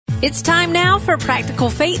It's time now for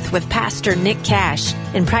Practical Faith with Pastor Nick Cash.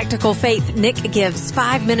 In Practical Faith, Nick gives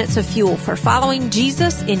 5 minutes of fuel for following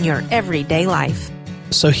Jesus in your everyday life.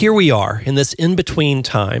 So here we are in this in-between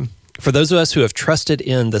time. For those of us who have trusted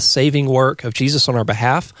in the saving work of Jesus on our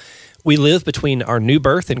behalf, we live between our new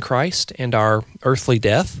birth in Christ and our earthly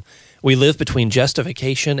death. We live between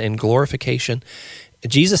justification and glorification.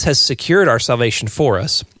 Jesus has secured our salvation for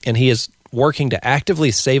us, and He is working to actively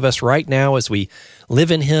save us right now as we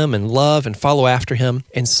live in Him and love and follow after Him.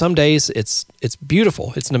 And some days it's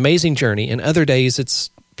beautiful. It's an amazing journey. And other days it's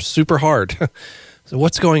super hard. So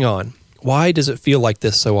what's going on? Why does it feel like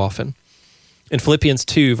this so often? In Philippians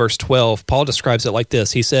 2, verse 12, Paul describes it like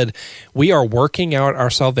this. He said, "We are working out our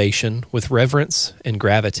salvation with reverence and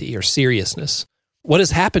gravity," or seriousness. What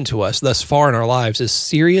has happened to us thus far in our lives is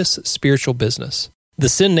serious spiritual business. The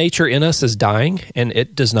sin nature in us is dying, and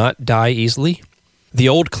it does not die easily. The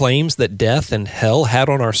old claims that death and hell had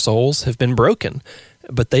on our souls have been broken,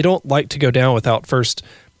 but they don't like to go down without first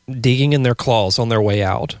digging in their claws on their way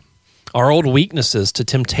out. Our old weaknesses to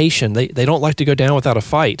temptation, they don't like to go down without a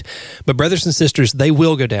fight. But brothers and sisters, they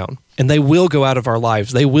will go down, and they will go out of our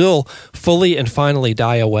lives. They will fully and finally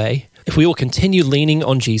die away. If we will continue leaning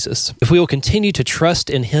on Jesus, if we will continue to trust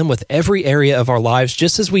in Him with every area of our lives,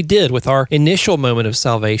 just as we did with our initial moment of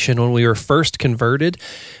salvation when we were first converted,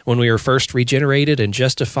 when we were first regenerated and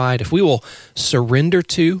justified, if we will surrender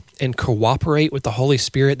to and cooperate with the Holy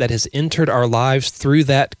Spirit that has entered our lives through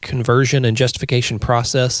that conversion and justification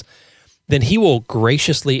process, then He will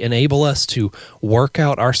graciously enable us to work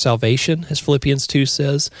out our salvation, as Philippians 2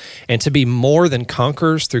 says, and to be more than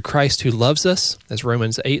conquerors through Christ who loves us, as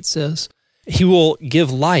Romans 8 says. He will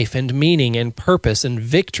give life and meaning and purpose and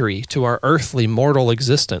victory to our earthly mortal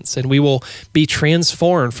existence, and we will be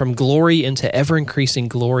transformed from glory into ever-increasing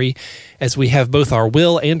glory as we have both our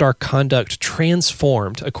will and our conduct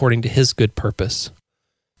transformed according to His good purpose.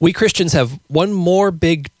 We Christians have one more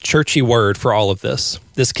big churchy word for all of this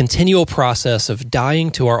continual process of dying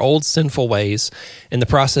to our old sinful ways and the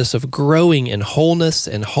process of growing in wholeness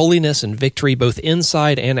and holiness and victory both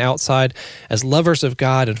inside and outside as lovers of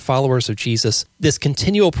God and followers of Jesus. This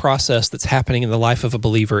continual process that's happening in the life of a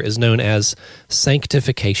believer is known as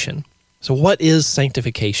sanctification. So what is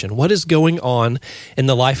sanctification? What is going on in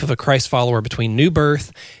the life of a Christ follower between new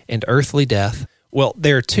birth and earthly death? Well,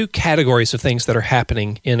 there are two categories of things that are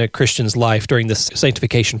happening in a Christian's life during this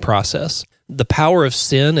sanctification process. The power of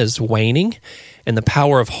sin is waning, and the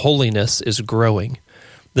power of holiness is growing.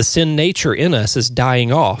 The sin nature in us is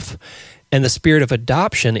dying off, and the spirit of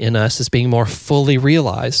adoption in us is being more fully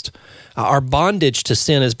realized. Our bondage to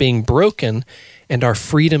sin is being broken, and our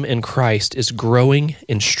freedom in Christ is growing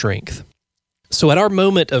in strength. So at our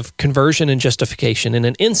moment of conversion and justification, in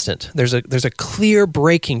an instant, there's a clear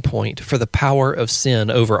breaking point for the power of sin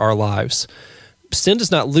over our lives. Sin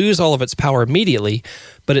does not lose all of its power immediately,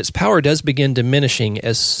 but its power does begin diminishing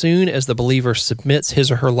as soon as the believer submits his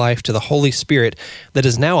or her life to the Holy Spirit that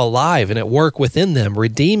is now alive and at work within them,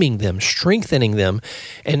 redeeming them, strengthening them,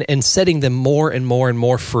 and setting them more and more and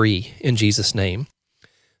more free in Jesus' name.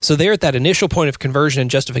 So there at that initial point of conversion and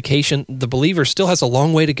justification, the believer still has a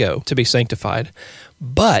long way to go to be sanctified,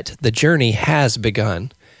 but the journey has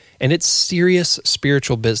begun, and it's serious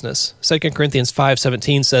spiritual business. 2 Corinthians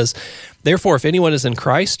 5:17 says, "Therefore, if anyone is in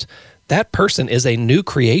Christ, that person is a new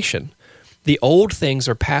creation. The old things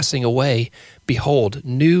are passing away. Behold,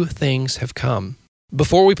 new things have come."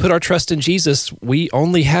 Before we put our trust in Jesus, we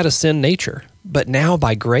only had a sin nature. But now,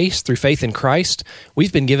 by grace, through faith in Christ,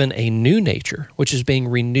 we've been given a new nature, which is being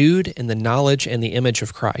renewed in the knowledge and the image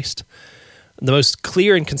of Christ. The most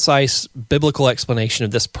clear and concise biblical explanation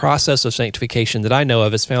of this process of sanctification that I know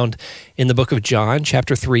of is found in the book of John,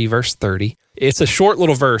 chapter 3, verse 30. It's a short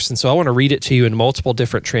little verse, and so I want to read it to you in multiple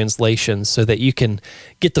different translations so that you can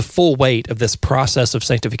get the full weight of this process of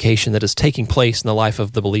sanctification that is taking place in the life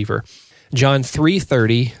of the believer. John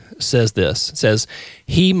 3:30 says this. It says,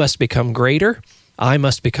 "He must become greater, I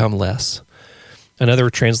must become less." Another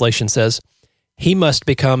translation says, "He must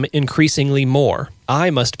become increasingly more,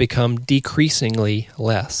 I must become decreasingly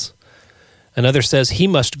less." Another says, "He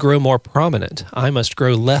must grow more prominent, I must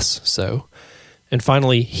grow less so." And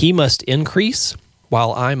finally, "He must increase,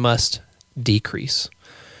 while I must decrease."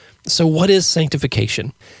 So what is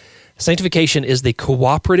sanctification? Sanctification is the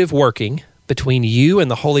cooperative working between you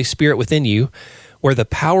and the Holy Spirit within you, where the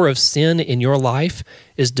power of sin in your life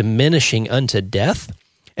is diminishing unto death,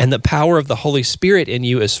 and the power of the Holy Spirit in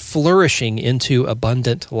you is flourishing into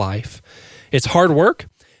abundant life. It's hard work,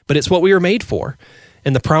 but it's what we were made for,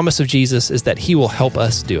 and the promise of Jesus is that He will help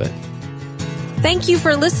us do it. Thank you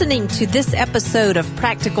for listening to this episode of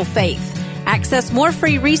Practical Faith. Access more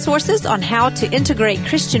free resources on how to integrate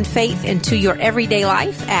Christian faith into your everyday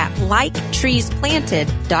life at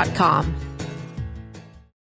liketreesplanted.com.